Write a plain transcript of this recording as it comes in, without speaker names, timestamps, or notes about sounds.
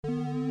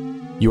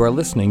You are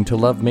listening to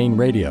Love Maine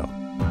Radio,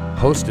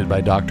 hosted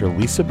by Dr.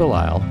 Lisa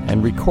Belisle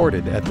and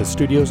recorded at the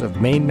studios of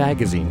Maine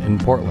Magazine in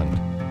Portland.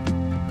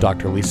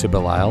 Dr. Lisa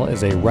Belisle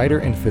is a writer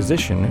and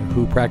physician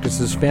who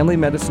practices family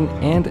medicine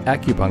and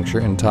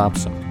acupuncture in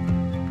Topsom.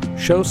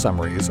 Show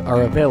summaries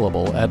are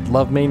available at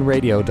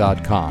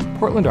lovemaineradio.com.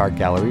 Portland Art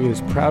Gallery is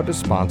proud to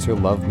sponsor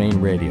Love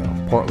Maine Radio.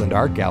 Portland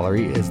Art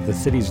Gallery is the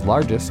city's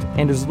largest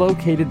and is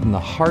located in the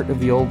heart of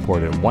the Old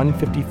Port at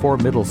 154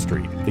 Middle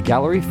Street. The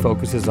gallery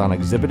focuses on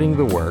exhibiting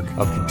the work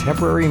of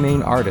contemporary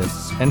Maine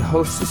artists and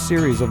hosts a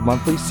series of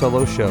monthly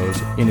solo shows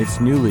in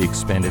its newly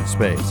expanded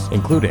space,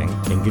 including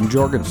Ingun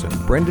Jorgensen,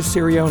 Brenda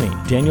Sirioni,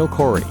 Daniel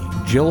Corey,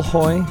 Jill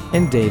Hoy,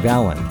 and Dave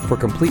Allen. For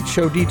complete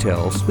show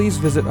details, please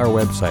visit our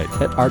website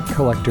at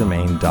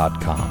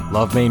artcollectormaine.com.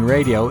 Love Maine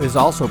Radio is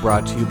also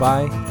brought to you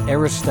by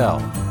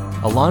Aristelle,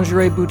 a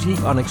lingerie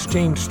boutique on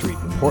Exchange Street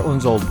in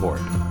Portland's Old Port,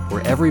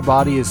 where every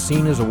body is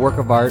seen as a work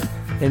of art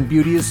and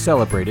beauty is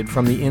celebrated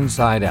from the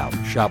inside out.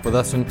 Shop with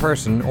us in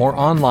person or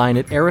online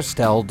at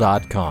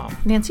aristelle.com.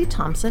 Nancy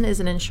Thompson is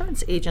an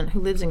insurance agent who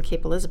lives in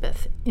Cape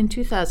Elizabeth. In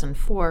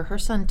 2004, her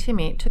son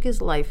Timmy took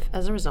his life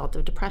as a result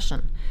of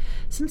depression.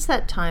 Since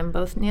that time,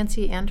 both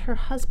Nancy and her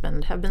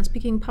husband have been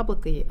speaking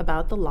publicly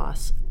about the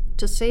loss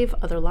to save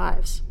other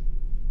lives.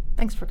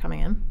 Thanks for coming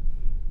in.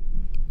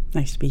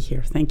 Nice to be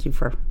here. Thank you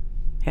for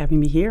having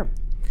me here.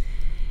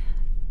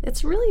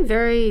 It's really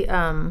very...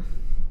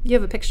 you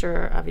have a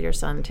picture of your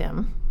son,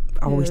 Tim.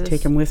 Always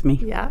take him with me.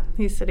 Yeah,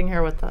 he's sitting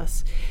here with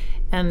us.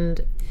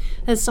 And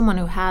as someone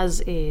who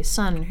has a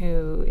son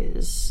who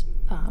is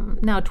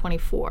now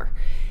 24,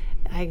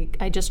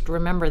 I just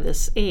remember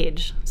this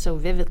age so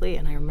vividly,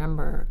 and I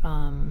remember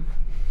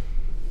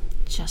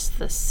just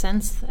the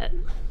sense that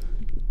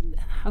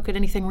how could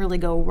anything really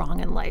go wrong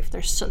in life?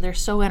 They're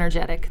so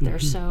energetic. They're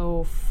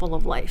so full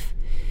of life.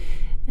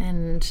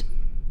 And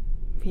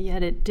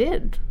yet it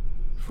did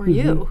for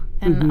you.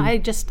 And I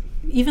just...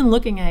 Even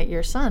looking at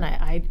your son,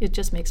 it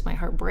just makes my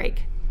heart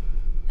break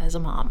as a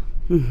mom.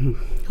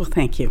 Well,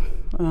 thank you.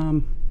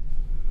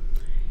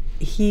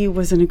 He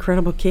was an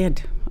incredible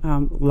kid.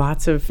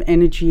 Lots of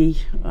energy,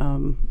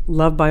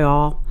 loved by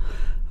all.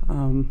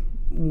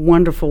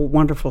 Wonderful,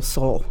 wonderful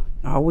soul.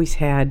 Always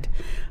had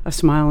a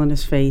smile on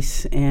his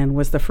face and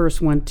was the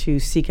first one to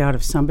seek out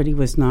if somebody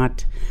was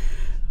not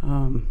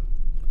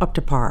up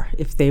to par.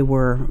 If they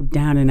were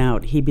down and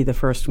out, he'd be the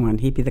first one.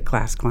 He'd be the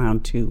class clown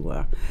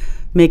to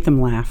make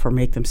them laugh or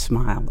make them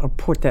smile or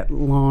put that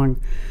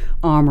long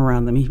arm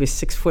around them. He was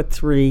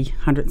 6'3",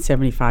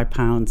 175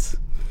 pounds,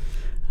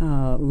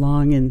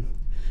 long and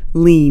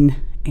lean,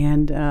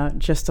 and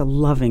just a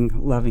loving,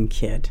 loving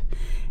kid.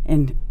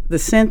 And the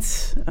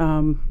sense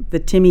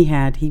that Timmy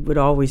had, he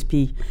was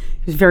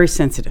very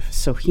sensitive.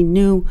 So he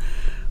knew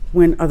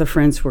when other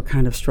friends were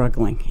kind of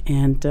struggling,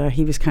 and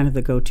he was kind of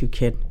the go-to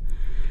kid.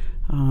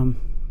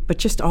 But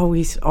just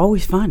always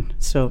fun.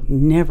 So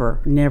never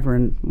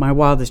in my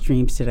wildest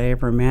dreams did I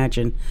ever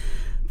imagine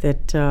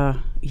that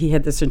he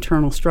had this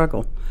internal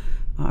struggle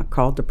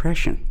called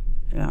depression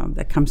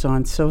that comes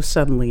on so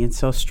suddenly and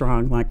so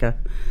strong, like a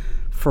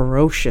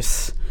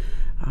ferocious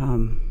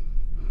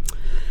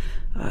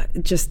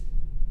just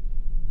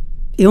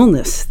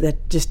illness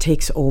that just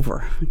takes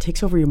over. It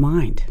takes over your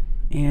mind.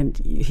 And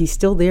he's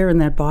still there in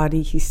that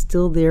body. He's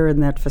still there in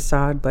that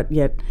facade, but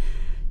yet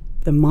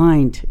the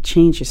mind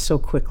changes so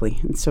quickly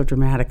and so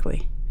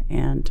dramatically.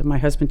 And my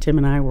husband Tim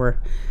and I were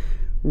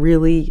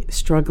really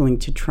struggling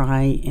to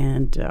try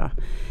and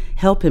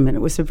help him, and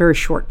it was a very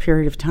short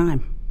period of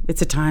time.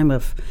 It's a time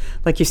of,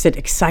 like you said,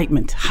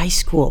 excitement, high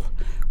school,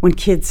 when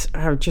kids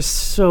are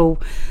just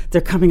they're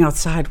coming out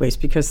sideways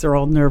because they're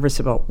all nervous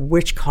about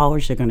which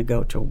college they're going to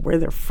go to, where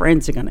their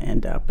friends are going to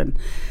end up. And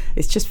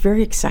it's just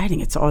very exciting.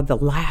 It's all the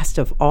last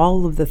of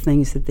all of the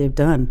things that they've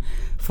done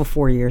for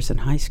 4 years in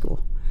high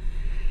school.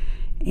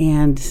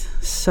 And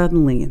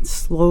suddenly and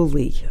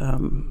slowly,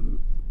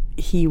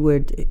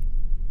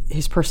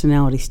 his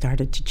personality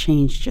started to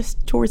change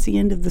just towards the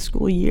end of the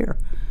school year.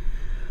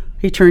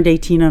 He turned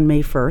 18 on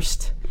May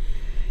 1st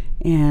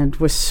and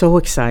was so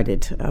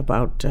excited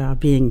about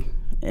being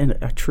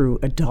a true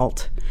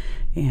adult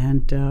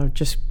and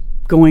just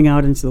going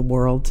out into the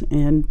world.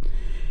 And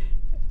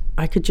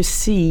I could just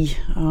see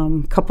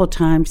a couple of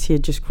times he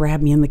had just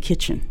grabbed me in the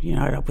kitchen. You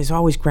know, I was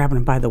always grabbing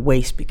him by the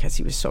waist because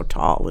he was so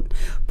tall and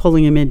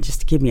pulling him in just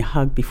to give me a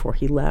hug before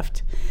he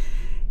left.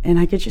 And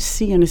I could just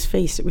see on his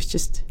face, it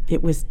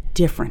was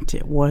different.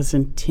 It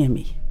wasn't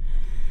Timmy.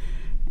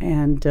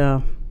 And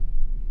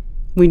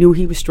we knew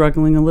he was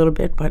struggling a little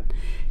bit, but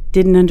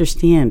didn't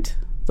understand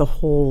the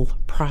whole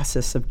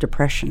process of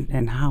depression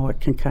and how it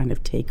can kind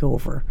of take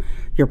over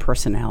your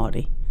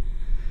personality.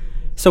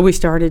 So we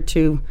started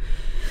to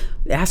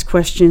ask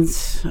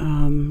questions,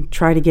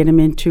 try to get him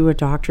into a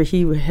doctor.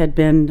 He had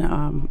been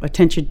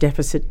attention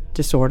deficit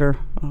disorder,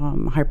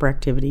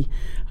 hyperactivity,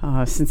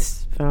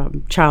 since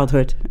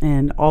childhood,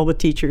 and all the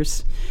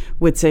teachers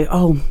would say,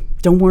 "Oh,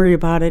 don't worry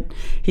about it.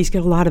 He's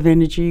got a lot of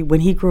energy.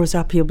 When he grows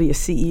up, he'll be a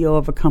CEO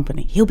of a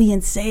company. He'll be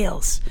in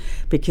sales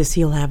because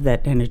he'll have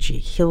that energy.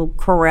 He'll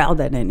corral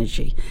that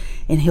energy,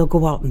 and he'll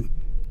go out and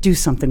do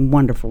something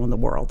wonderful in the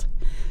world.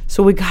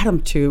 So we got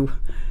him to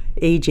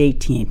age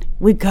 18.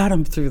 We got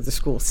him through the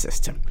school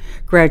system,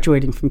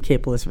 graduating from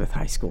Cape Elizabeth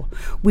High School.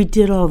 We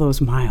did all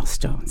those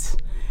milestones.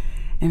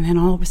 And then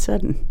all of a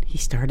sudden, he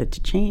started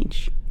to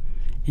change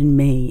in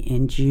May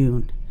and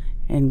June.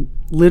 And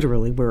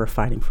literally, we were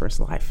fighting for his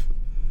life.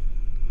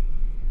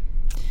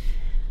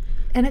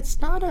 And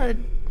it's not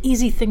an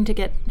easy thing to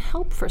get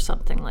help for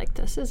something like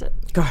this, is it?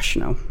 Gosh,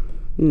 no.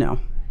 No.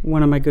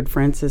 One of my good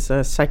friends is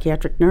a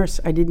psychiatric nurse.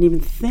 I didn't even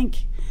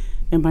think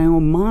in my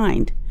own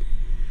mind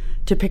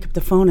to pick up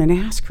the phone and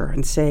ask her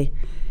and say,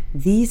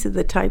 these are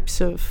the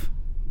types of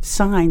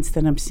signs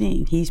that I'm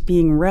seeing. He's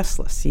being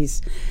restless.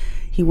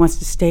 He wants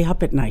to stay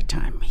up at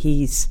nighttime.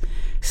 He's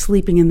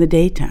sleeping in the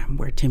daytime,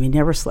 where Timmy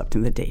never slept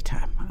in the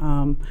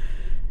daytime.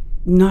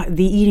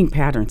 The eating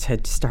patterns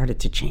had started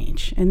to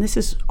change. And this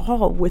is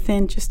all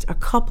within just a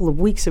couple of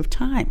weeks of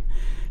time.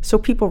 So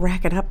people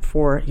rack it up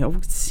for,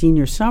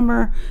 senior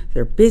summer.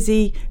 They're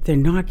busy. They're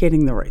not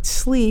getting the right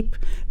sleep.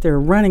 They're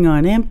running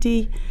on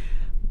empty.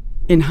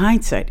 In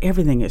hindsight,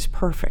 everything is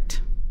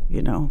perfect,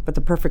 but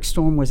the perfect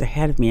storm was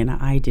ahead of me, and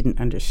I didn't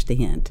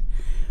understand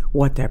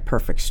what that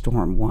perfect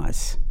storm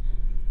was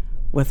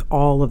with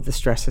all of the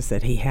stresses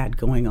that he had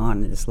going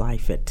on in his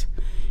life at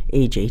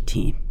age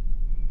 18.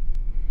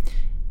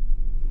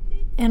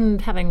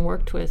 And having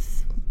worked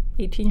with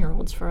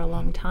 18-year-olds for a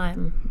long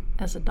time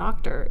as a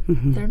doctor,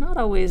 they're not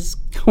always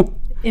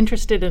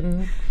interested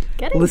in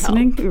getting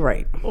listening, help,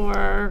 right,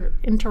 or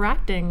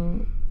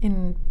interacting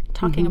in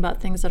talking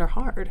about things that are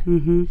hard.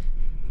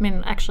 I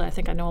mean, actually, I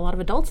think I know a lot of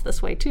adults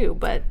this way too,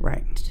 but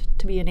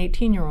to be an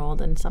 18-year-old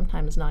and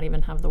sometimes not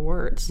even have the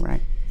words.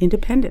 Right.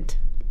 Independent,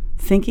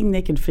 thinking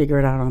they could figure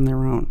it out on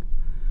their own.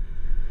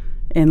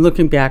 And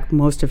looking back,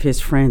 most of his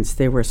friends,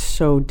 they were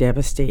so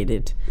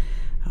devastated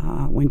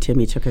when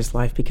Timmy took his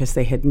life because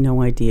they had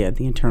no idea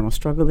the internal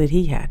struggle that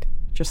he had,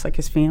 just like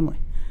his family.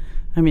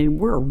 I mean,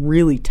 we're a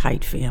really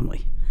tight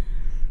family.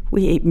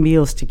 We ate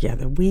meals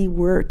together. We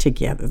were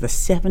together. The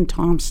 7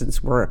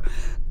 Thompsons were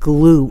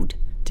glued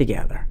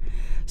together.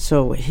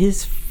 So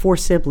his 4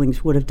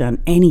 siblings would have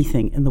done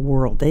anything in the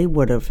world. They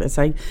would have, as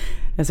I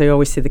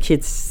always say, the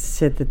kids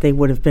said that they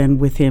would have been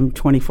with him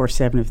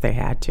 24/7 if they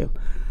had to.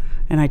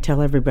 And I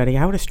tell everybody,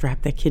 I would have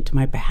strapped that kid to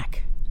my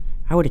back.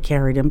 I would have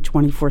carried him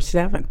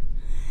 24/7.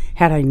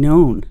 Had I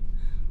known,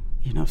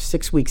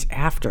 6 weeks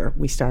after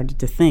we started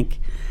to think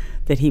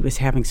that he was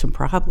having some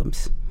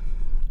problems,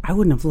 I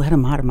wouldn't have let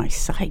him out of my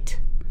sight.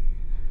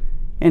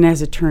 And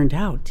as it turned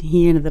out,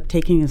 he ended up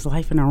taking his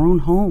life in our own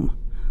home,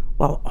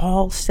 while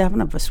all 7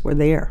 of us were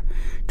there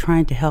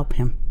trying to help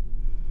him.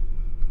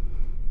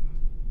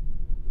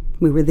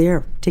 We were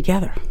there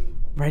together,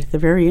 right at the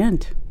very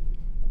end.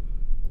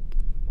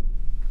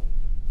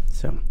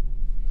 So.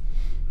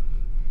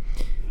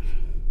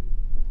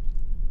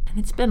 And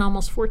it's been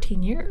almost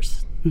 14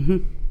 years.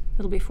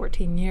 It'll be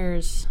 14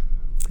 years.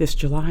 This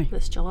July.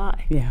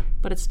 Yeah.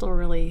 But it's still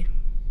really...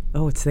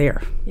 Oh, it's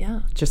there.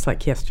 Yeah. Just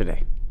like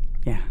yesterday.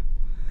 Yeah.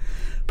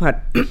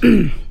 But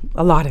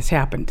a lot has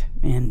happened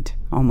in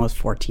almost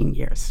 14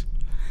 years.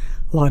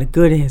 A lot of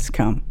good has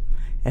come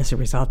as a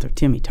result of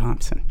Timmy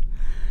Thompson.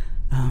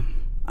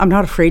 I'm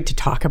not afraid to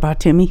talk about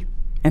Timmy,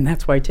 and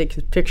that's why I take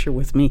his picture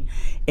with me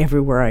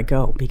everywhere I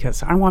go,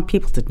 because I want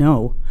people to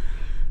know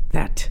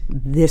that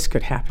this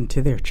could happen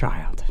to their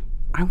child.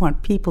 I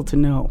want people to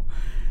know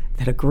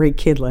that a great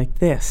kid like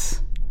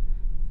this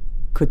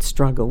could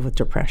struggle with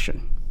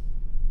depression.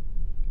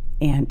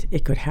 And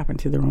it could happen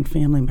to their own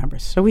family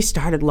members. So we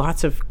started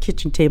lots of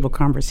kitchen table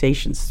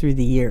conversations through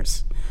the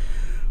years.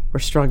 We're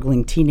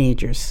struggling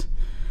teenagers.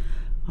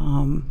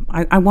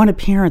 I wanted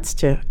parents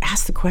to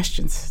ask the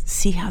questions,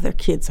 see how their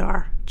kids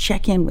are,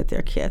 check in with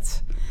their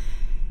kids.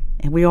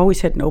 And we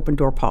always had an open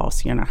door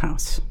policy in our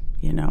house.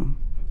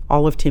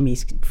 All of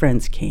Timmy's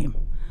friends came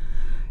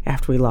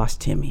after we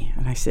lost Timmy.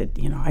 And I said,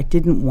 I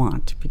didn't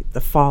want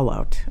the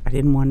fallout. I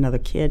didn't want another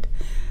kid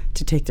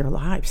to take their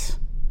lives.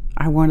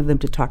 I wanted them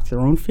to talk to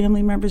their own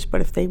family members,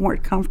 but if they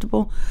weren't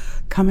comfortable,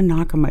 come and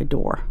knock on my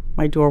door.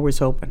 My door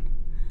was open.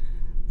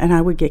 And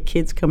I would get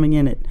kids coming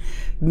in at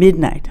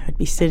midnight. I'd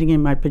be sitting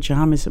in my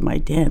pajamas in my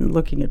den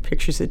looking at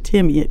pictures of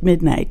Timmy at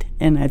midnight,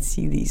 and I'd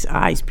see these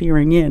eyes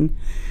peering in,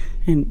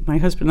 and my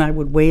husband and I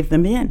would wave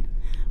them in.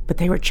 But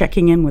they were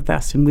checking in with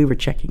us, and we were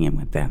checking in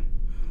with them.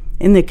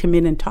 And they'd come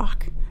in and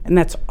talk, and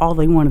that's all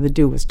they wanted to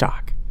do was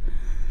talk.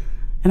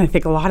 And I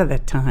think a lot of the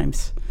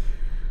times,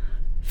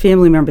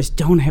 family members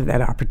don't have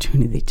that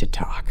opportunity to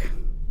talk.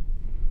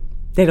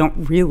 They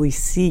don't really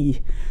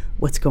see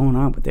what's going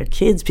on with their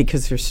kids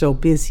because they're so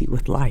busy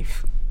with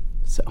life.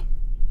 So,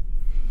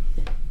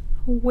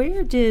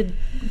 where did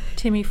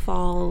Timmy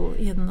fall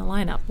in the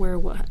lineup?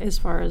 As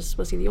far as,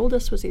 was he the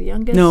oldest? Was he the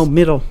youngest? No,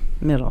 middle.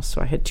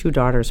 So I had 2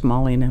 daughters,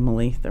 Molly and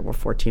Emily, that were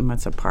 14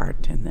 months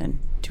apart. And then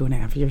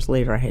 2.5 years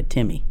later, I had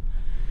Timmy.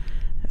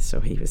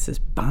 So he was this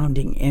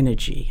bounding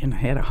energy, and I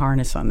had a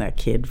harness on that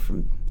kid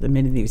from the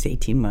minute he was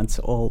 18 months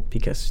old,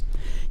 because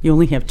you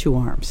only have 2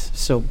 arms.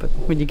 So, but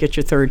when you get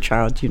your 3rd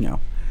child, you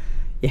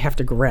have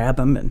to grab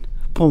him and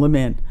pull him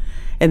in.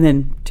 And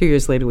then 2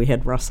 years later, we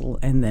had Russell,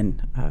 and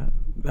then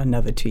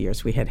another 2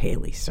 years, we had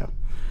Haley. So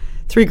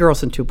 3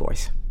 girls and 2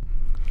 boys.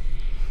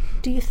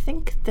 Do you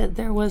think that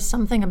there was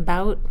something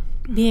about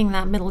being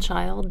that middle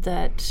child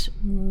that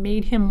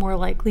made him more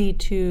likely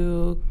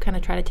to kind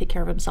of try to take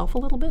care of himself a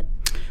little bit?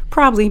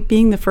 Probably,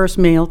 being the first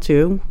male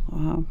too,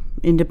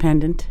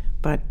 independent.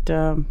 But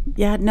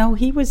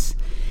he was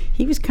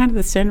kind of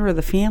the center of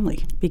the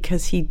family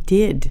because he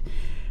did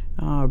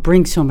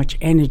bring so much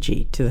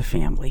energy to the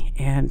family,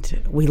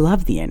 and we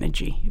loved the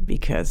energy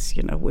because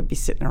we'd be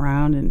sitting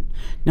around and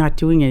not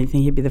doing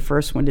anything. He'd be the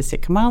first one to say,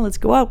 "Come on, let's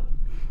go out.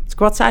 Let's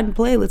go outside and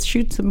play. Let's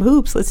shoot some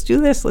hoops. Let's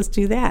do this. Let's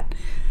do that."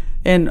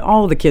 And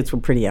all of the kids were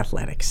pretty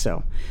athletic,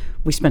 so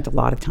we spent a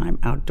lot of time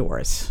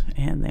outdoors,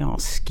 and they all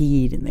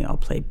skied, and they all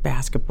played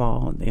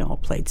basketball, and they all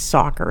played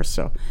soccer.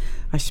 So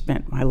I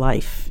spent my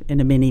life in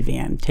a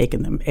minivan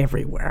taking them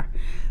everywhere.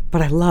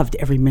 But I loved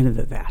every minute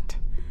of that.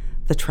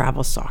 The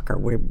travel soccer,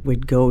 where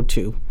we'd go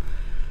to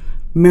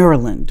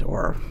Maryland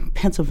or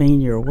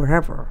Pennsylvania or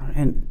wherever,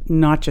 and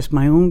not just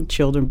my own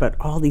children, but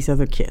all these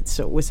other kids.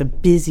 So it was a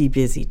busy,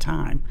 busy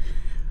time.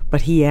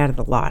 But he added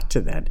a lot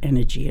to that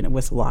energy, and it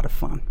was a lot of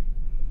fun.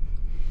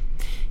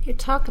 You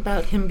talk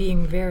about him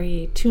being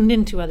very tuned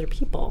into other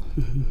people.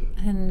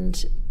 Mm-hmm.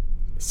 And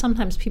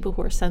sometimes people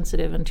who are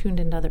sensitive and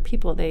tuned into other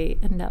people, they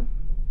end up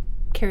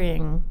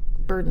carrying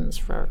burdens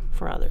for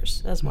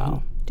others as well.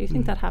 Mm-hmm. Do you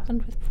think that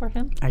happened for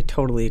him? I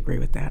totally agree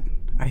with that.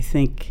 I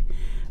think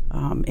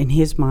in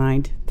his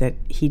mind that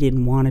he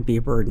didn't want to be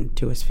a burden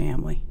to his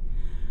family.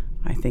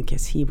 I think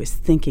as he was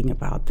thinking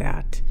about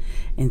that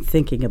and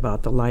thinking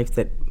about the life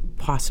that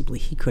possibly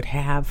he could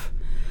have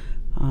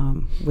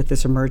with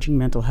this emerging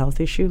mental health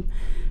issue,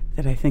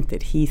 that I think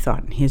that he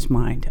thought in his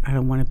mind, I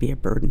don't want to be a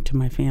burden to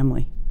my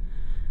family.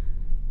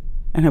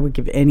 And I would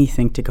give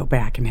anything to go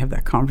back and have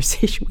that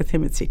conversation with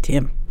him and say,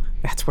 "Tim,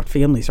 that's what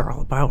families are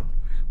all about.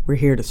 We're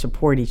here to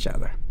support each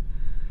other."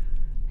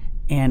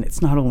 And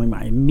it's not only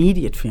my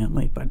immediate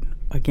family, but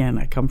again,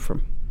 I come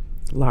from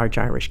a large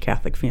Irish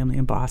Catholic family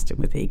in Boston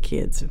with 8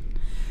 kids. And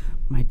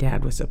my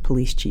dad was a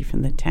police chief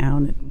in the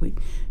town, and we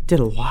did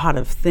a lot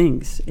of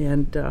things.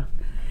 And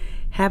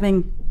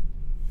having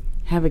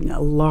a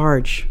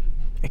large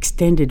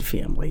extended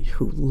family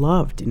who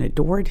loved and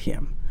adored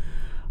him,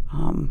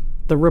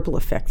 the ripple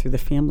effect through the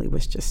family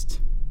was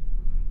just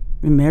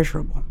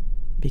immeasurable,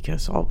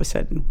 because all of a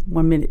sudden,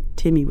 one minute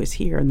Timmy was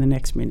here and the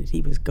next minute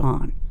he was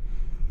gone.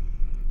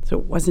 So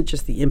it wasn't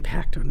just the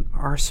impact on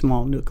our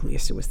small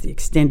nucleus, it was the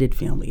extended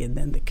family and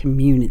then the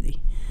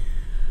community.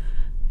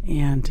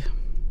 And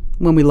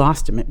when we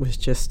lost him, it was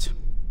just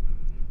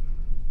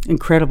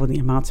incredible, the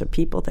amounts of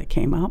people that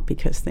came out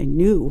because they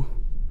knew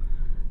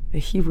that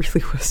he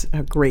really was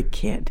a great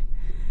kid.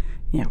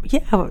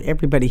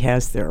 Everybody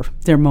has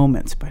their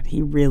moments, but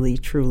he really,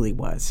 truly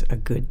was a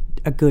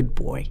good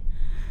boy.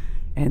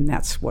 And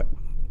that's what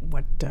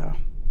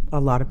a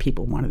lot of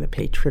people wanted to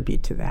pay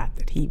tribute to,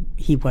 that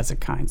he was a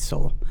kind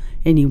soul,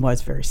 and he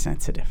was very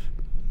sensitive.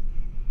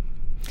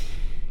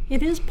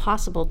 It is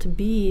possible to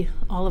be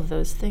all of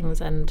those things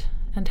and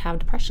have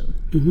depression.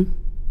 Mm-hmm.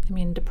 I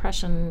mean,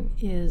 depression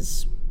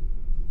it's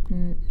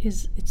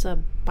a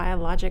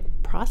biologic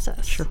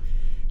process. Sure.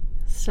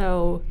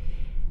 So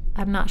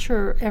I'm not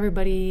sure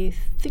everybody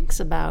thinks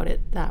about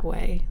it that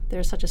way.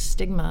 There's such a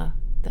stigma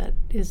that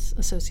is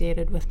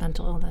associated with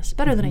mental illness.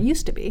 Better than it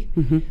used to be.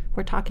 Mm-hmm.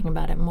 We're talking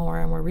about it more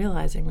and we're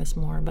realizing this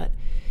more. But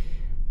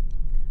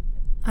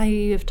I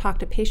have talked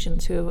to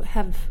patients who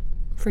have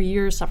for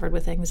years suffered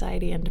with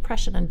anxiety and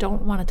depression and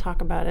don't want to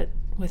talk about it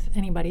with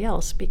anybody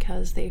else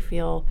because they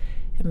feel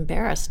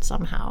embarrassed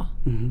somehow.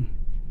 Mm-hmm.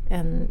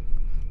 And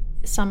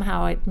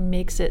somehow it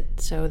makes it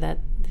so that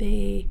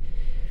they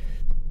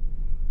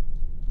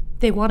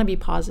want to be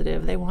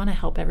positive, they want to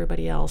help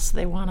everybody else,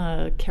 they want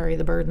to carry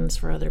the burdens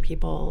for other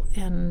people,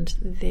 and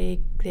they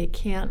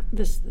can't.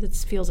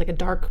 This feels like a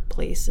dark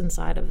place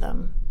inside of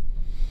them.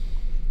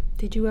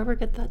 Did you ever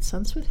get that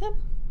sense with him?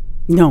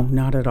 No,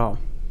 not at all.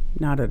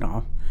 Not at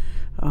all.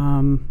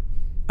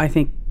 I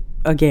think,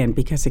 again,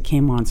 because it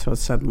came on so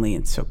suddenly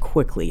and so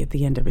quickly at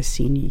the end of his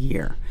senior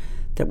year,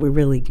 that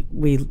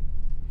we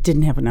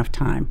didn't have enough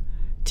time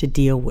to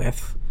deal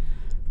with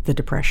the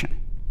depression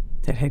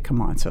that had come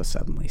on so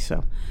suddenly.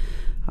 So,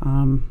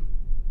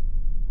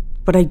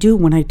 but I do,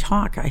 when I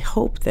talk, I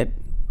hope that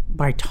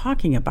by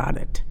talking about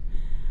it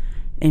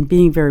and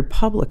being very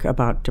public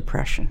about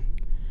depression,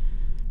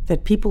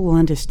 that people will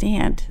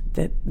understand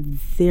that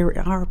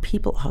there are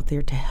people out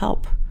there to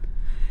help.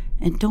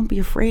 And don't be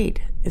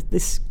afraid of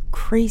this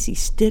crazy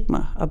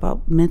stigma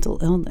about mental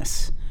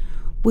illness.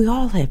 We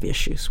all have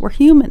issues. We're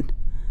human.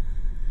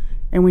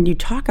 And when you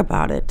talk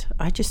about it,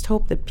 I just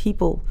hope that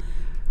people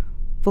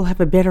will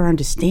have a better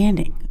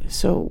understanding.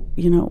 So,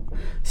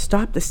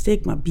 stop the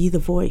stigma, be the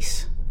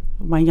voice.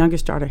 My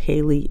youngest daughter,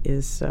 Haley,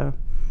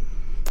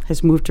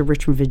 has moved to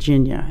Richmond,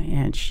 Virginia,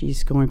 and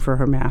she's going for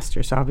her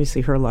master's.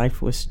 Obviously, her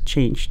life was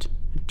changed,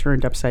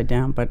 turned upside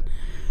down, but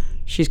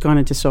she's gone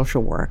into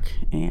social work.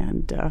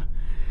 And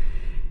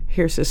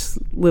here's this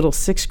little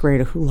 6th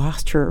grader who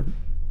lost her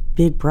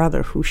big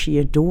brother who she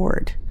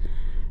adored.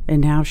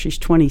 And now she's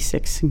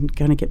 26 and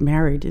going to get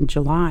married in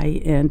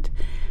July. And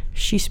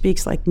she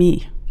speaks like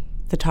me,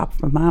 the top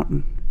of a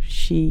mountain.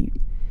 She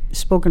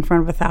spoke in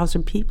front of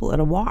 1,000 people at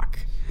a walk.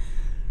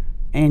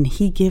 And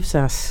he gives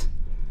us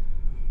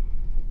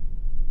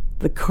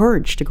the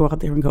courage to go out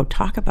there and go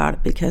talk about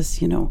it,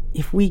 because,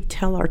 if we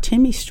tell our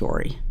Timmy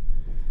story,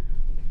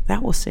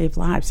 that will save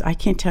lives. I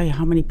can't tell you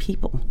how many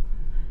people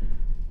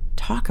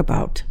talk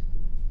about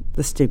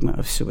the stigma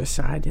of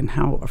suicide and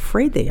how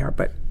afraid they are,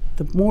 but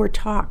the more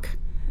talk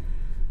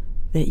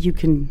that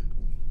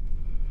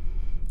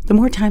the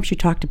more times you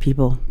talk to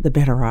people, the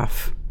better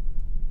off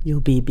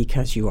you'll be,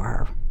 because you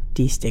are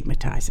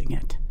destigmatizing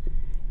it.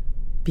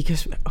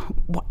 Because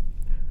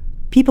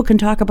people can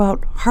talk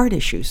about heart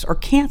issues or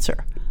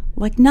cancer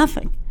like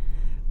nothing,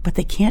 but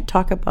they can't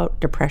talk about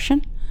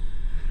depression.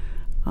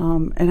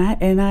 And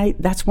I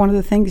that's one of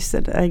the things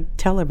that I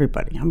tell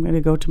everybody. I'm going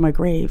to go to my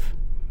grave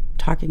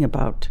talking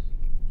about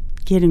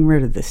getting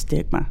rid of the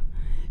stigma,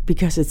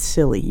 because it's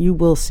silly. You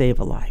will save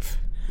a life.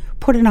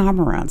 Put an arm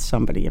around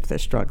somebody if they're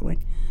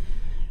struggling.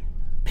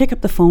 Pick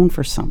up the phone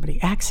for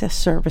somebody. Access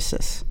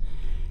services.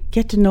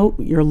 Get to know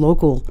your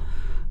local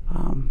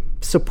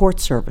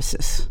support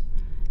services.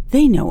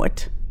 They know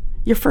it.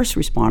 Your first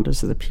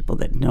responders are the people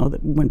that know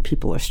that when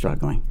people are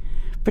struggling.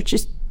 But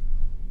just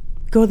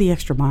go the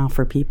extra mile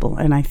for people.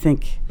 And I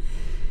think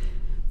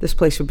this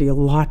place would be a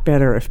lot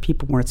better if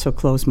people weren't so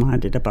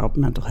close-minded about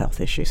mental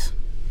health issues.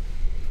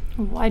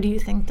 Why do you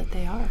think that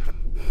they are?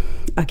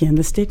 Again,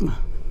 the stigma.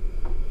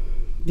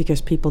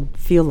 Because people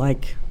feel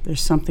like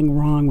there's something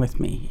wrong with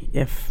me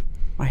if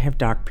I have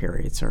dark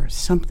periods, or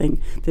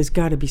something. There's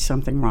got to be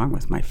something wrong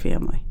with my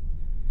family.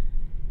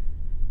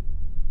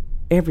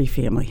 Every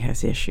family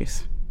has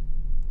issues.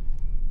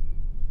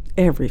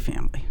 Every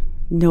family.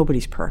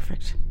 Nobody's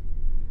perfect.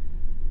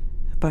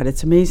 But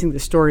it's amazing the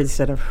stories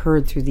that I've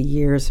heard through the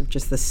years of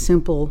just the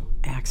simple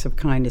acts of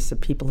kindness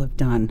that people have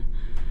done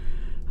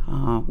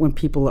when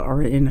people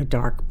are in a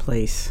dark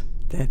place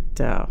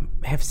that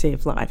have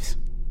saved lives.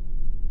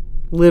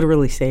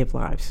 Literally saved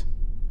lives.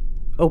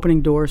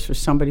 Opening doors for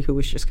somebody who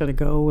was just going to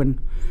go and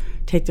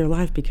take their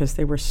life because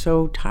they were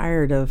so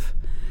tired of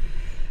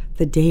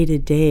the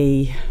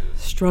day-to-day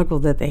struggle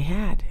that they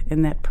had.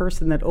 And that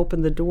person that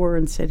opened the door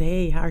and said,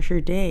 "Hey, how's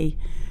your day?"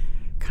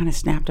 kind of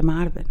snapped them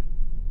out of it.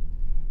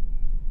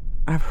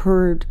 I've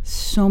heard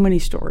so many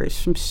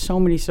stories from so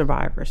many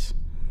survivors.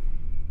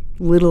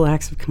 Little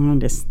acts of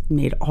kindness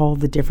made all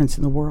the difference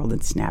in the world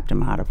and snapped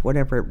them out of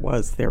whatever it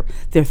was,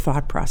 their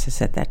thought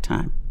process at that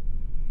time.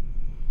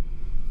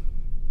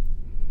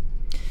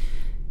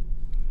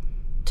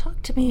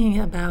 Talk to me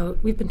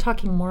about, we've been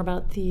talking more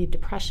about the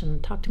depression.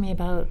 Talk to me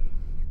about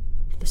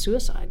the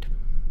suicide.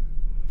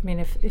 I mean,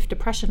 if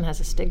depression has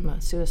a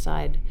stigma,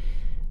 suicide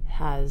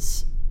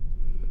has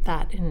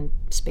that in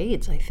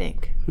spades, I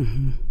think.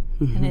 Mm-hmm.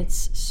 Mm-hmm. And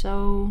it's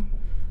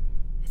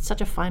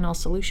such a final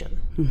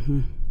solution.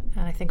 Mm-hmm.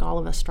 And I think all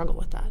of us struggle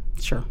with that.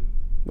 Sure.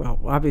 Well,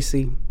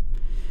 obviously,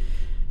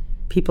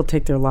 people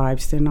take their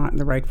lives. They're not in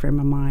the right frame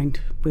of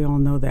mind. We all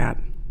know that.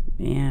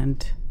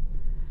 And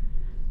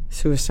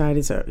suicide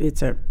is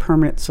a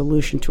permanent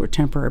solution to a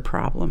temporary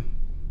problem.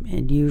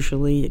 And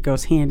usually it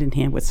goes hand in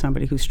hand with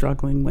somebody who's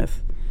struggling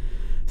with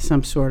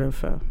some sort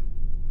of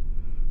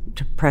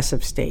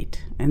depressive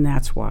state. And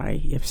that's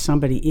why if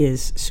somebody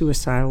is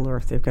suicidal, or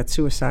if they've got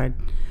suicide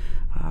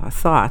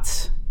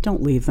thoughts,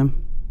 don't leave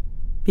them.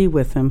 Be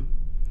with them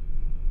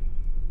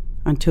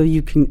until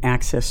you can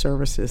access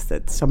services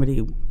that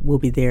somebody will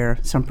be there,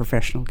 some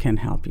professional can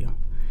help you.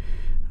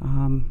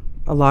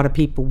 A lot of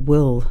people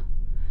will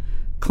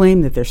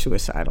claim that they're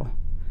suicidal,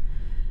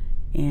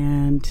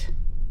 and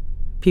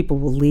people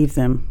will leave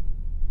them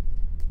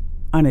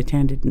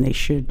unattended, and they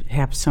should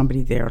have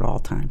somebody there at all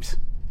times.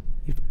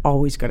 You've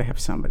always got to have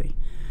somebody.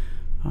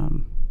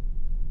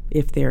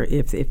 If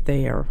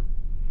they are,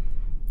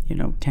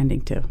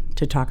 tending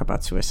to talk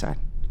about suicide.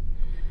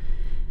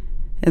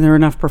 And there are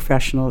enough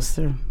professionals.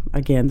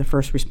 Again, the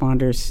first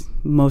responders,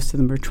 most of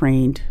them are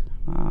trained,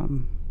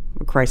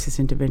 crisis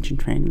intervention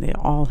trained. They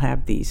all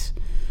have these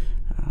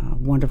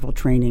wonderful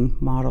training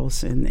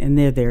models, and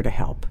they're there to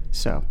help.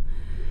 So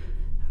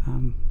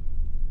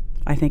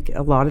I think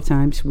a lot of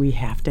times we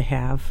have to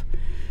have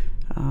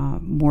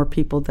more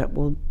people that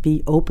will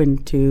be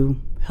open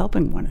to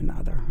helping one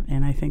another.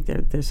 And I think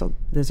there's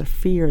a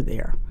fear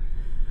there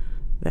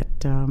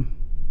that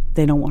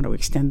they don't want to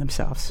extend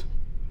themselves.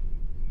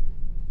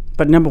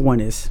 But number one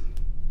is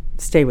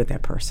stay with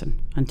that person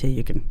until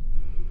you can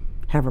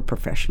have a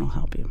professional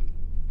help you.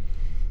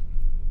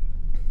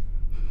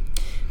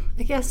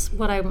 I guess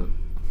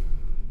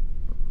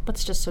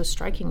what's just so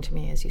striking to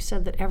me is you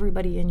said that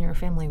everybody in your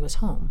family was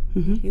home.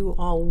 Mm-hmm. You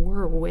all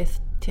were with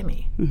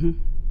Timmy. Mm-hmm.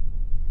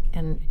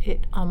 And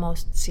it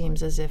almost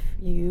seems as if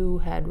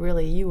you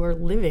were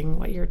living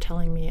what you're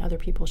telling me other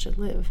people should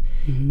live.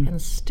 Mm-hmm.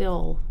 And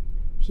still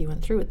he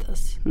went through with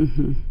this.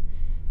 Mm-hmm.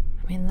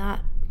 I mean,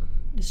 that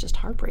is just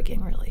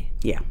heartbreaking, really.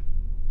 Yeah,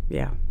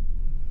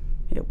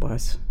 it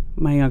was.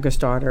 my youngest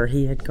daughter,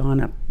 he had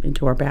gone up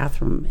into our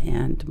bathroom,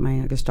 and my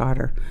youngest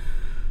daughter,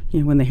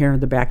 when the hair on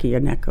the back of your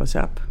neck goes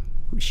up,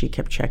 she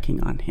kept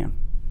checking on him.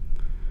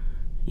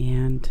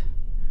 And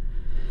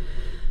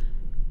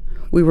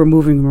we were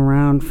moving him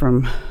around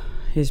from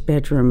his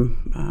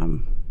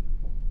bedroom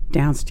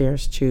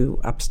downstairs to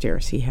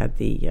upstairs. He had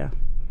the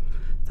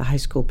high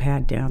school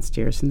pad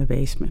downstairs in the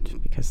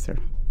basement because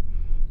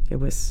it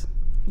was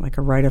like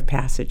a rite of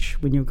passage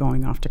when you're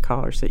going off to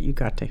college that you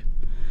got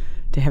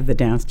to have the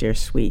downstairs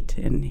suite.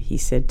 And he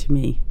said to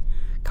me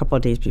a couple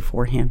of days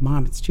beforehand,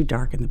 "Mom, it's too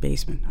dark in the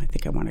basement. I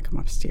think I want to come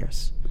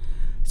upstairs."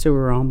 So we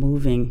were all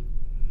moving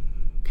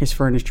his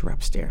furniture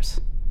upstairs.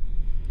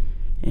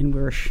 And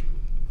we were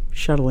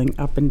shuttling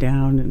up and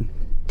down and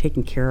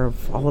taking care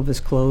of all of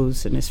his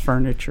clothes and his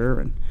furniture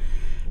and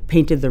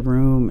painted the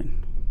room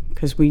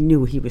because we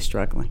knew he was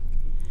struggling.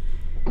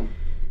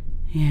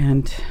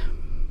 And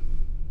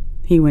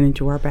he went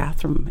into our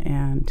bathroom,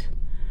 and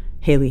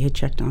Haley had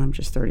checked on him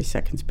just 30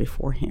 seconds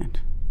beforehand.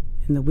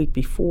 And the week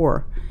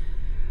before,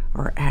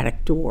 our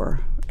attic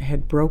door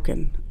had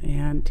broken,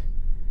 and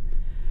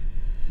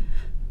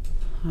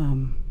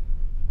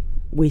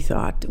we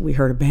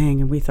heard a bang,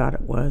 and we thought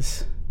it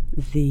was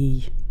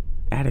the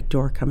attic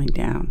door coming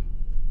down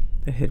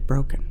that had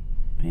broken.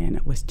 And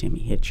it was Timmy.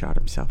 He had shot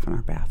himself in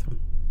our bathroom.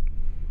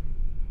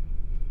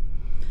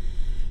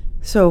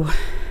 So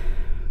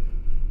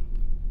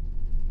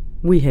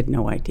we had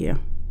no idea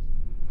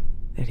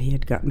that he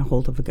had gotten a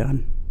hold of a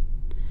gun.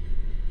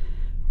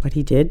 But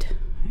he did,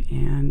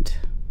 and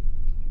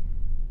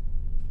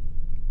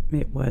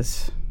it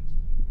was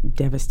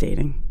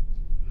devastating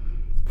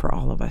for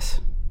all of us.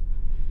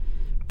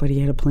 But he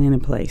had a plan in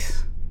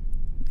place,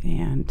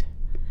 and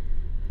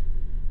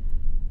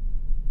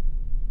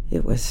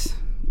it was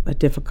a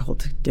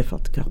difficult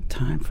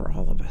time for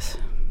all of us.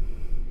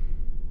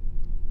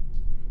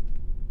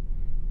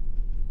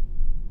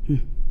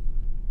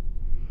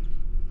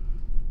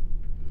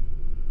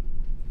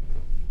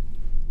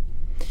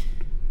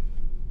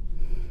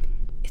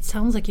 It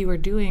sounds like you were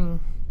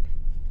doing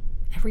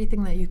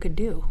everything that you could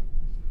do.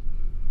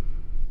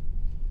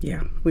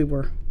 Yeah, we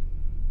were.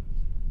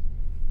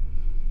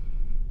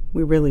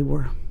 We really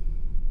were.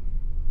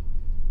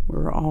 We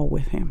were all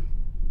with him.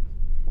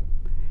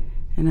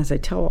 And as I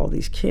tell all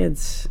these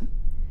kids,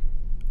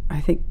 I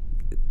think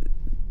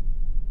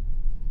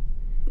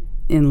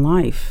in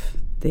life,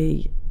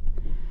 they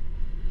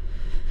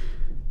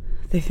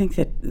think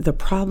that the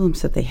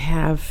problems that they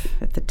have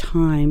at the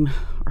time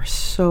are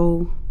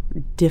so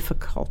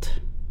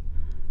difficult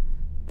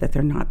that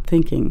they're not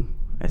thinking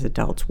as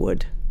adults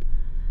would.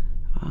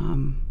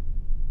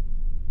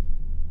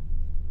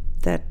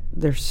 That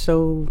they're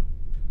so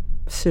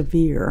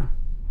severe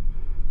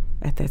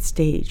at that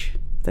stage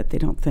that they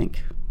don't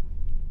think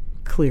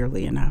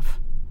clearly enough,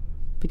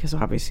 because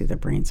obviously their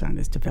brains aren't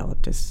as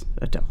developed as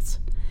adults.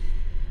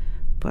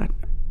 But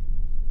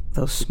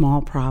those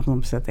small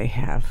problems that they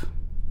have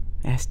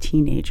as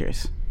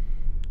teenagers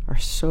are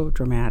so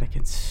dramatic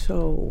and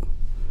so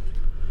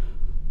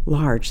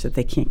large that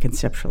they can't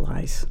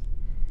conceptualize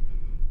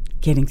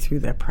getting through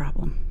that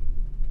problem.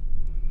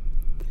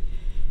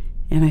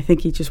 And I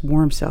think he just wore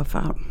himself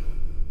out.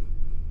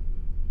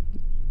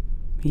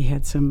 He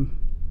had some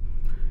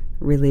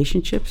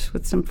relationships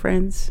with some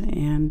friends,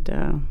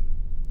 and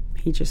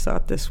he just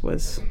thought this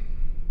was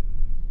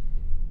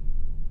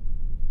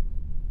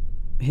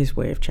his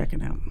way of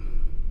checking out.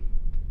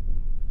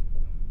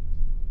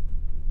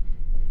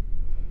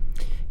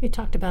 You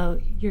talked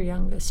about your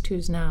youngest,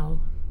 who's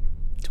now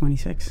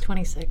 26.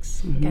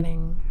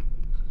 Getting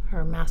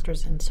her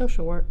master's in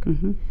social work.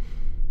 Mm-hmm.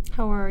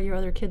 How are your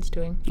other kids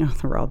doing? Oh,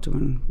 they're all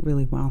doing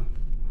really well.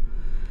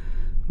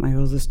 My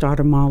oldest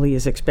daughter, Molly,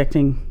 is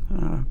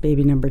expecting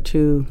baby number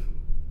 2.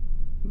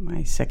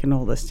 My second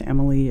oldest,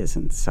 Emily, is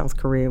in South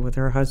Korea with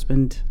her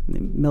husband in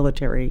the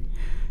military,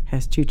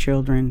 has 2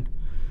 children.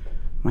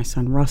 My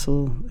son,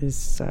 Russell,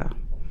 is at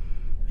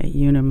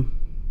Unum,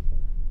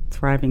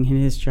 thriving in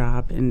his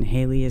job, and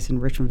Haley is in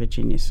Richmond,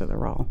 Virginia, so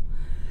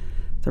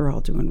they're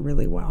all doing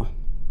really well.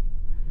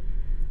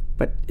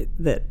 But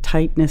the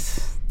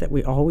tightness that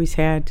we always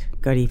had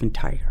got even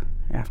tighter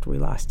after we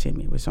lost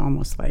Timmy. It was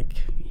almost like,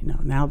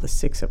 now the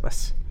 6 of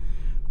us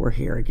were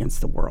here against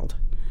the world.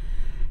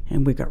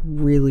 And we got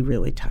really,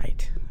 really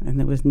tight. And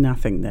there was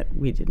nothing that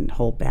we didn't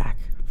hold back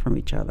from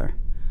each other.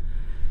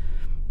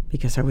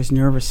 Because I was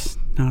nervous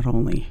not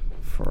only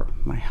for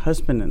my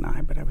husband and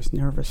I, but I was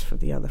nervous for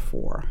the other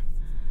 4.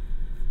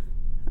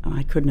 And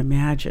I couldn't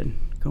imagine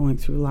going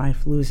through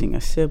life losing a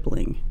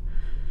sibling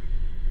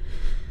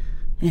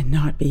and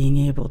not being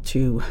able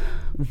to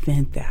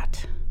vent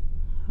that,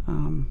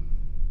 and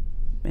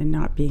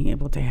not being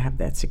able to have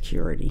that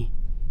security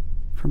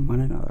from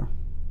one another.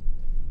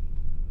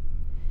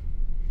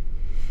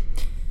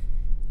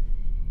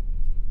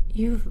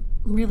 You've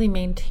really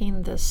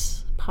maintained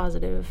this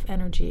positive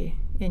energy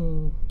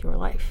in your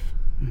life.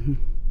 Mm-hmm.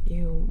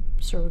 You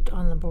served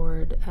on the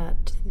board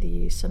at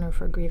the Center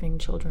for Grieving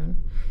Children,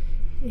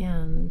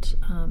 and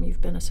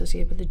you've been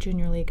associated with the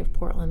Junior League of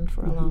Portland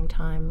for a long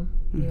time.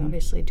 You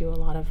obviously do a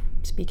lot of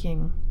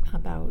speaking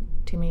about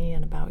Timmy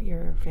and about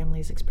your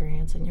family's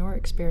experience and your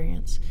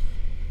experience.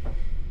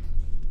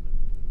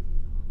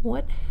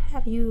 What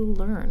have you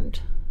learned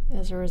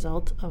as a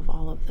result of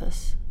all of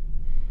this?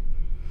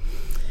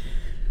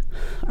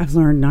 I've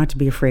learned not to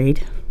be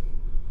afraid.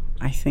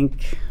 I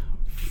think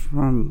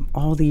from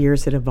all the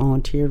years that I've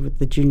volunteered with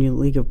the Junior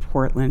League of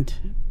Portland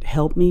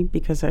helped me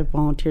because I've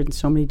volunteered in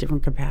so many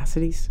different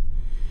capacities,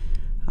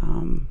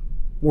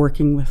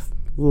 working with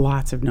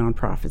lots of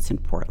nonprofits in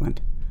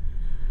Portland.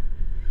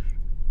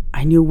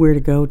 I knew where to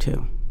go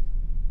to.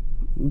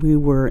 We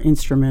were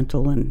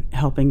instrumental in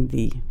helping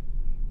the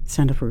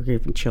Center for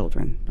Grieving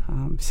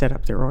Children set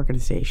up their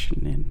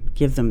organization and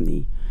give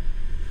them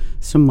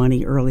some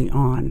money early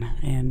on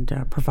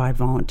and provide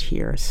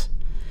volunteers.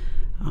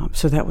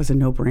 So that was a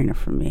no-brainer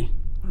for me.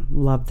 I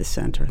love the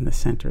center, and the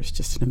center is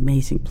just an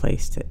amazing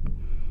place that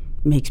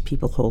makes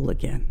people whole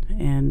again.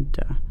 And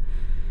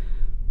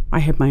I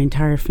had my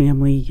entire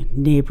family,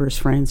 neighbors,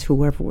 friends,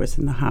 whoever was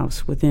in the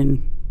house.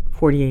 Within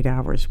 48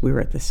 hours, we were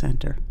at the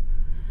center.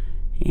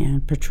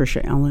 And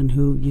Patricia Ellen,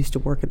 who used to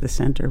work at the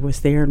center,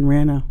 was there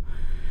and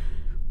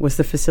was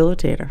the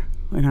facilitator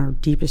in our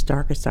deepest,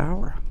 darkest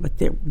hour. But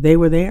they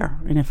were there.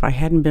 And if I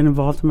hadn't been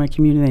involved in my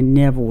community, I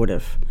never would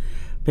have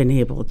been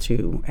able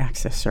to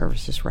access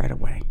services right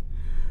away.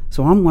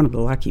 So I'm one of the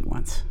lucky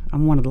ones.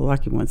 I'm one of the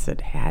lucky ones that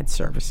had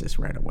services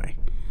right away.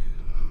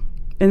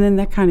 And then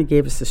that kind of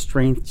gave us the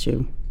strength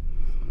to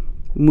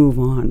move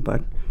on.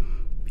 But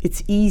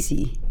it's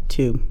easy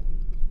to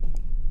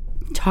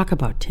talk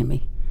about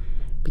Timmy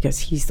because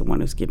he's the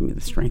one who's given me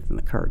the strength and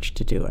the courage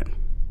to do it.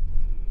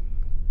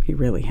 He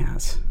really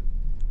has.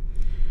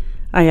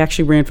 I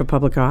actually ran for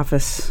public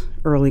office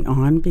early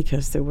on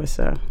because there was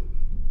a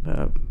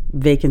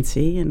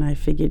vacancy, and I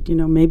figured,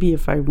 maybe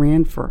if I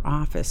ran for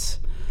office,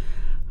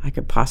 I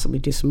could possibly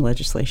do some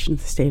legislation in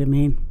the state of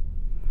Maine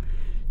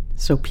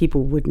so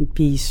people wouldn't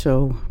be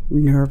so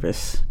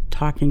nervous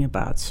talking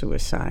about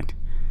suicide.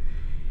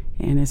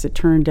 And as it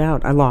turned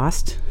out, I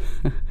lost.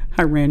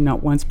 I ran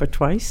not once but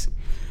twice,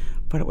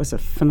 but it was a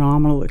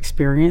phenomenal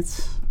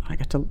experience. I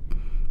got to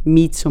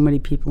meet so many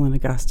people in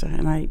Augusta,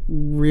 and I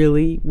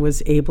really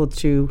was able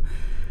to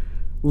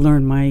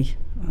learn my,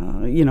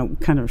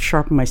 kind of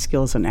sharpen my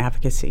skills on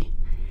advocacy.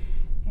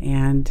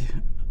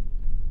 And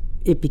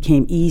it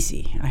became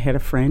easy. I had a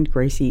friend,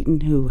 Grace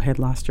Eaton, who had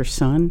lost her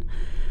son,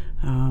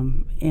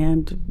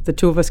 and the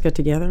two of us got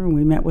together and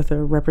we met with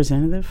a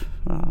representative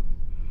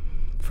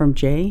from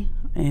Jay,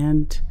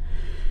 and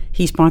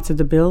he sponsored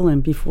the bill,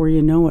 and before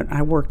you know it,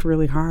 I worked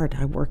really hard.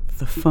 I worked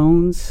the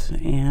phones,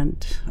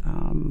 and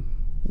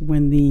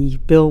when the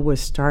bill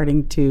was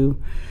starting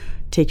to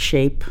take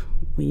shape,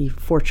 we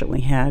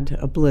fortunately had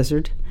a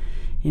blizzard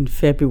in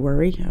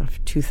February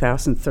of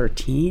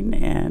 2013,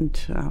 and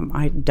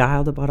I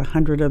dialed about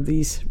 100 of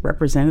these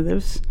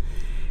representatives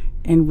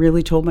and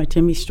really told my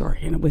Timmy story,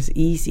 and it was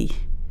easy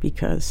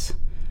because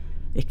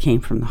it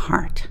came from the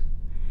heart.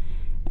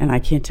 And I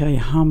can't tell you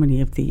how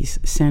many of these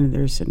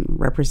senators and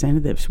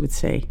representatives would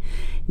say,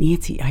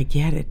 Nancy, I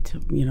get it.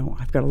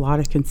 I've got a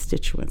lot of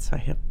constituents. I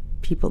have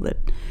people that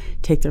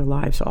take their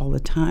lives all the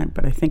time,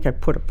 but I think I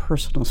put a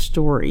personal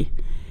story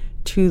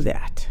to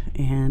that.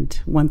 And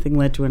one thing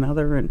led to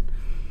another, and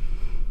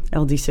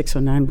LD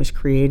 609 was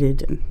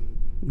created, and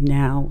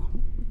now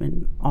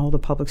in all the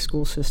public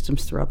school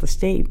systems throughout the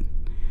state,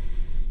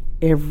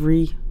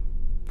 every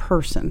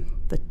person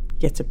that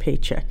gets a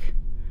paycheck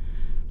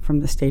from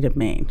the state of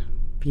Maine,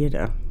 be it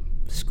a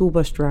school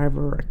bus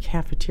driver, a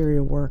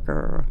cafeteria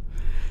worker,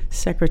 a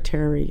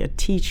secretary, a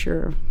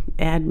teacher,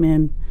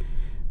 admin,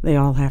 they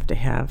all have to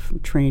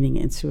have training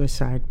in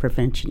suicide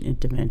prevention,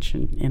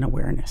 intervention, and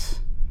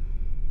awareness.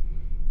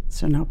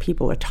 So now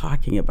people are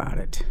talking about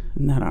it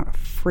and they're not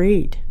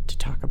afraid to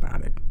talk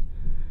about it.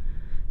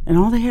 And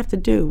all they have to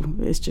do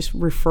is just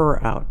refer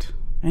out,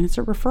 and it's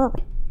a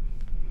referral.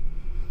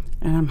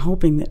 And I'm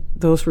hoping that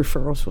those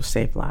referrals will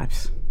save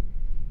lives.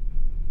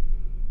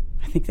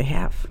 I think they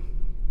have.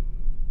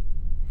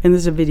 And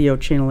there's a video,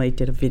 Channel 8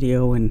 did a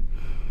video, and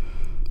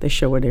they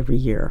show it every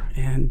year.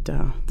 And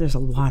there's a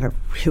lot of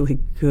really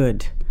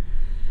good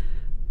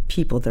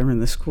people that are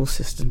in the school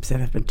systems that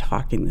have been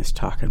talking this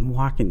talk and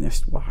walking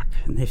this walk.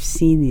 And they've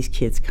seen these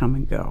kids come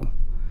and go.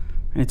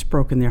 And it's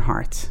broken their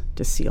hearts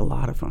to see a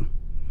lot of them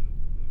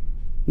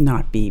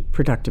not be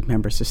productive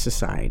members of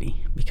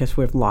society because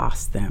we've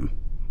lost them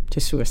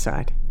to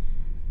suicide.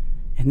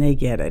 And they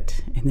get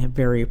it, and they're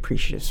very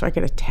appreciative. So I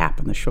get a tap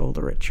on the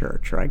shoulder at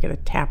church, or I get a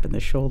tap on the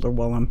shoulder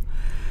while I'm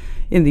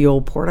in the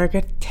Old Port. I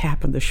get a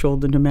tap on the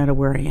shoulder no matter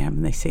where I am,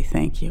 and they say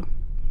thank you.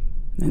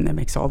 And that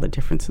makes all the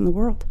difference in the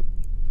world.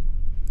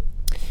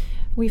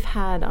 We've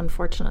had,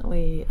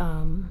 unfortunately,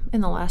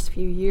 in the last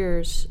few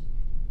years,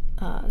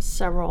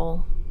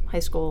 several high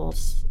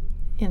schools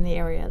in the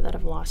area that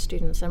have lost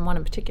students, and one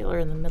in particular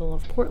in the middle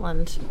of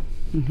Portland,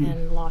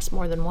 and lost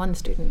more than one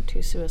student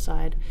to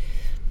suicide.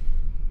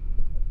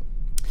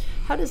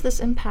 How does this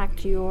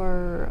impact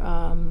your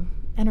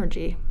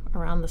energy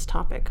around this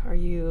topic?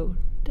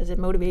 Does it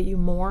motivate you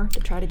more to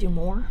try to do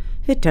more?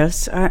 It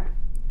does.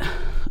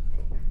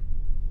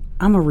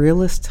 I'm a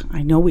realist.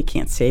 I know we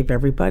can't save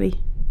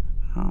everybody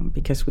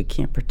because we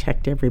can't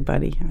protect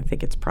everybody. I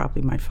think it's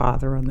probably my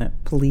father on the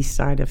police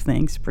side of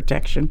things,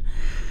 protection,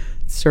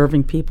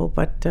 serving people.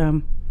 But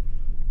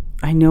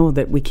I know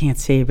that we can't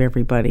save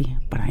everybody,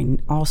 but I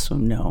also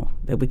know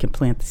that we can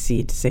plant the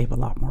seed to save a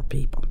lot more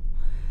people.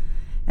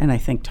 And I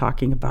think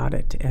talking about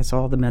it, as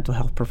all the mental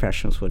health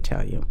professionals will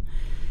tell you,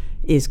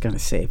 is going to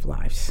save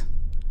lives.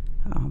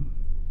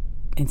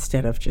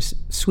 Instead of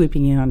just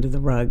sweeping it under the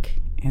rug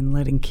and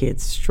letting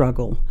kids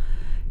struggle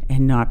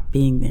and not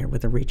being there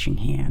with a reaching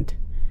hand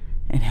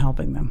and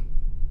helping them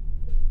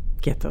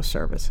get those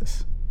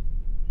services.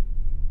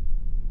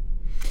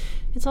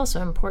 It's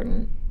also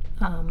important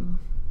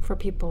for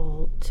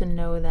people to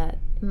know that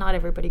not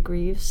everybody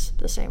grieves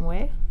the same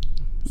way.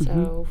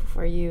 So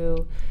for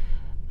you,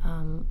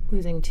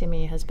 losing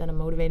Timmy has been a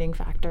motivating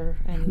factor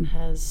and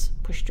has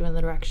pushed you in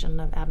the direction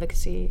of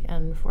advocacy,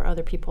 and for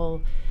other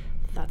people,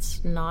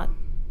 that's not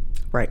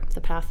right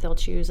the path they'll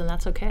choose, and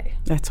that's okay.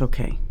 That's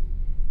okay.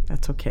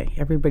 That's okay.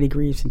 Everybody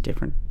grieves in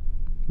different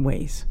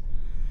ways.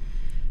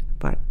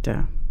 But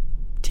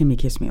Timmy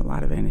gives me a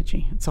lot of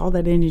energy. It's all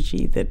that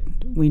energy that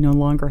we no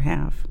longer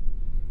have.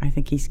 I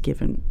think he's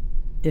given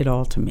it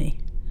all to me.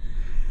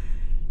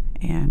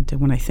 And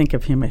when I think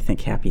of him, I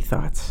think happy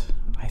thoughts.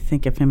 I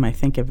think of him, I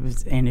think of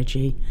his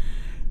energy.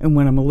 And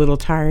when I'm a little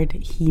tired,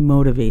 he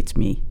motivates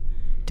me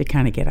to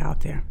kind of get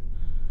out there.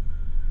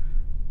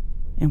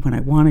 And when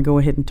I want to go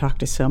ahead and talk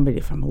to somebody,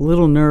 if I'm a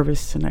little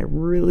nervous and I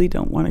really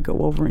don't want to go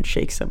over and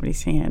shake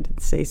somebody's hand and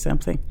say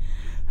something,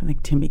 I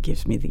think Timmy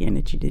gives me the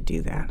energy to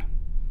do that.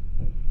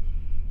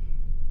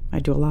 I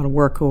do a lot of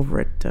work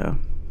over at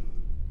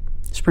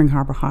Spring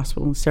Harbor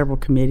Hospital in several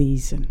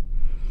committees, and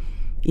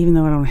even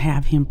though I don't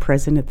have him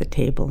present at the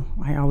table,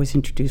 I always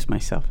introduce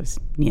myself as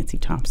Nancy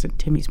Thompson,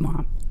 Timmy's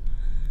mom.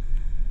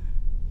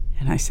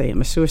 And I say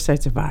I'm a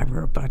suicide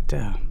survivor, but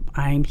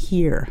I'm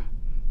here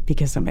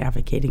because I'm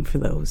advocating for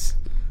those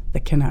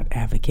that cannot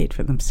advocate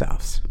for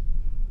themselves.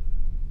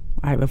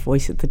 I have a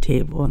voice at the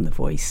table, and the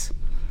voice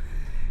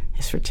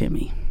is for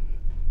Timmy.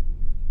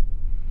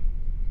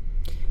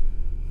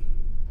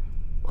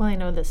 Well, I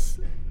know this,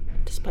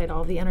 despite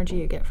all the energy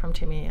you get from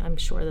Timmy, I'm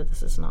sure that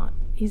this is not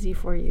easy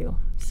for you.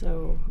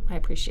 So I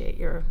appreciate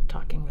your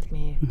talking with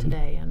me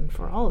today, and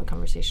for all the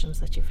conversations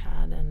that you've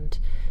had. And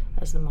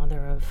as the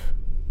mother of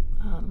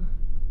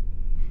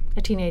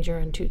a teenager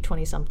and two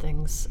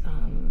 20-somethings,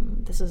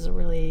 this is a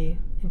really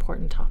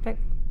important topic.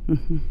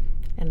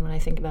 And when I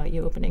think about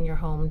you opening your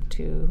home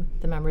to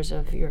the members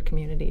of your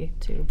community,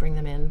 to bring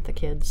them in, the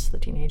kids, the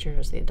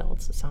teenagers, the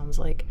adults, it sounds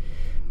like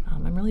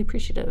I'm really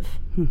appreciative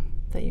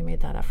that you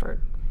made that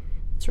effort.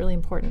 It's really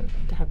important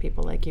to have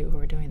people like you who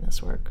are doing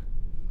this work.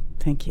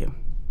 Thank you.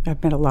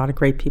 I've met a lot of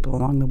great people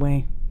along the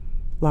way,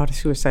 a lot of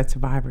suicide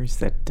survivors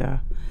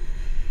that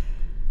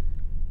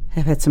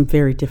have had some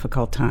very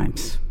difficult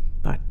times.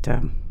 But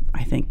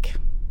I think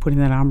putting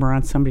that arm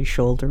around somebody's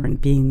shoulder and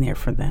being there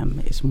for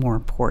them is more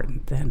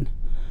important than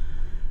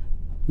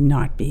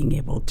not being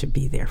able to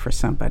be there for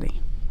somebody.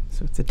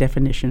 So it's a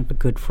definition of a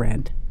good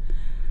friend.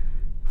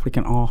 If we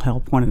can all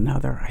help one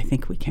another, I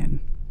think we can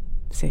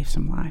save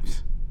some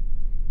lives.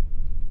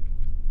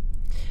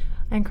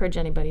 I encourage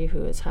anybody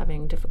who is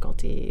having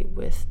difficulty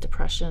with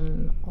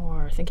depression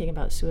or thinking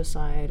about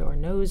suicide or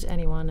knows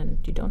anyone, and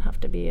you don't have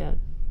to be a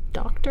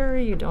doctor,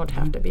 you don't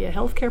have to be a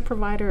healthcare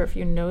provider. If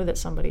you know that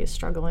somebody is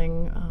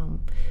struggling,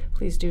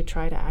 please do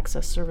try to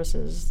access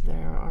services.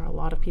 There are a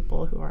lot of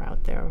people who are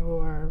out there who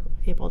are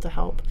able to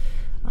help,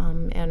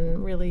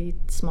 and really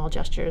small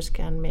gestures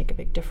can make a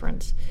big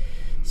difference.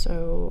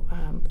 So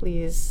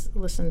please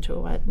listen to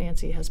what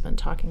Nancy has been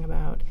talking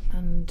about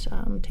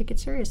and take it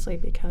seriously,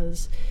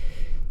 because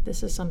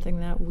this is something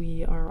that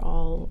we are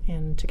all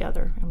in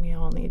together, and we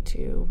all need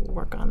to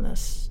work on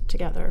this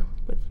together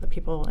with the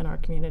people in our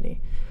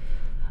community.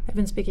 I've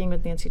been speaking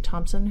with Nancy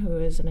Thompson, who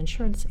is an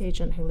insurance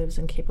agent who lives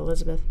in Cape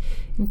Elizabeth.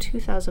 In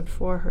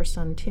 2004, her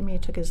son Timmy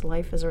took his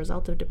life as a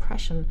result of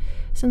depression.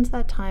 Since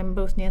that time,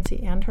 both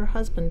Nancy and her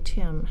husband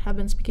Tim have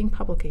been speaking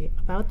publicly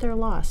about their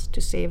loss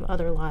to save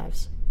other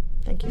lives.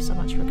 Thank you so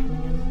much for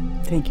coming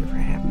in. Thank you for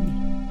having me.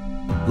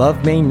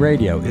 Love Maine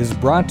Radio is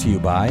brought to you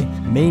by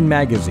Maine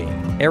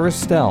Magazine,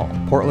 Aristelle,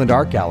 Portland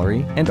Art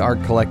Gallery, and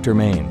Art Collector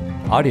Maine.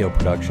 Audio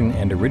production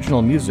and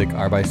original music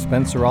are by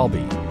Spencer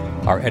Albee.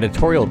 Our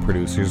editorial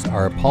producers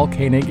are Paul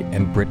Koenig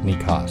and Brittany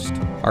Cost.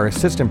 Our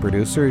assistant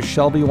producer is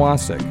Shelby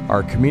Wasick.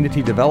 Our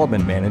community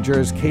development manager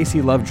is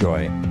Casey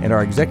Lovejoy. And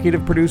our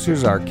executive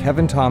producers are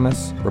Kevin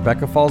Thomas,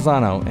 Rebecca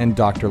Falzano, and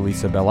Dr.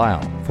 Lisa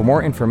Belisle. For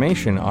more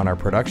information on our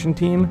production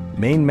team,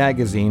 Maine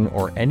Magazine,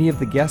 or any of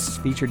the guests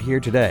featured here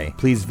today,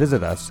 please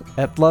visit us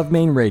at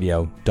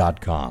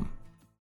lovemaineradio.com.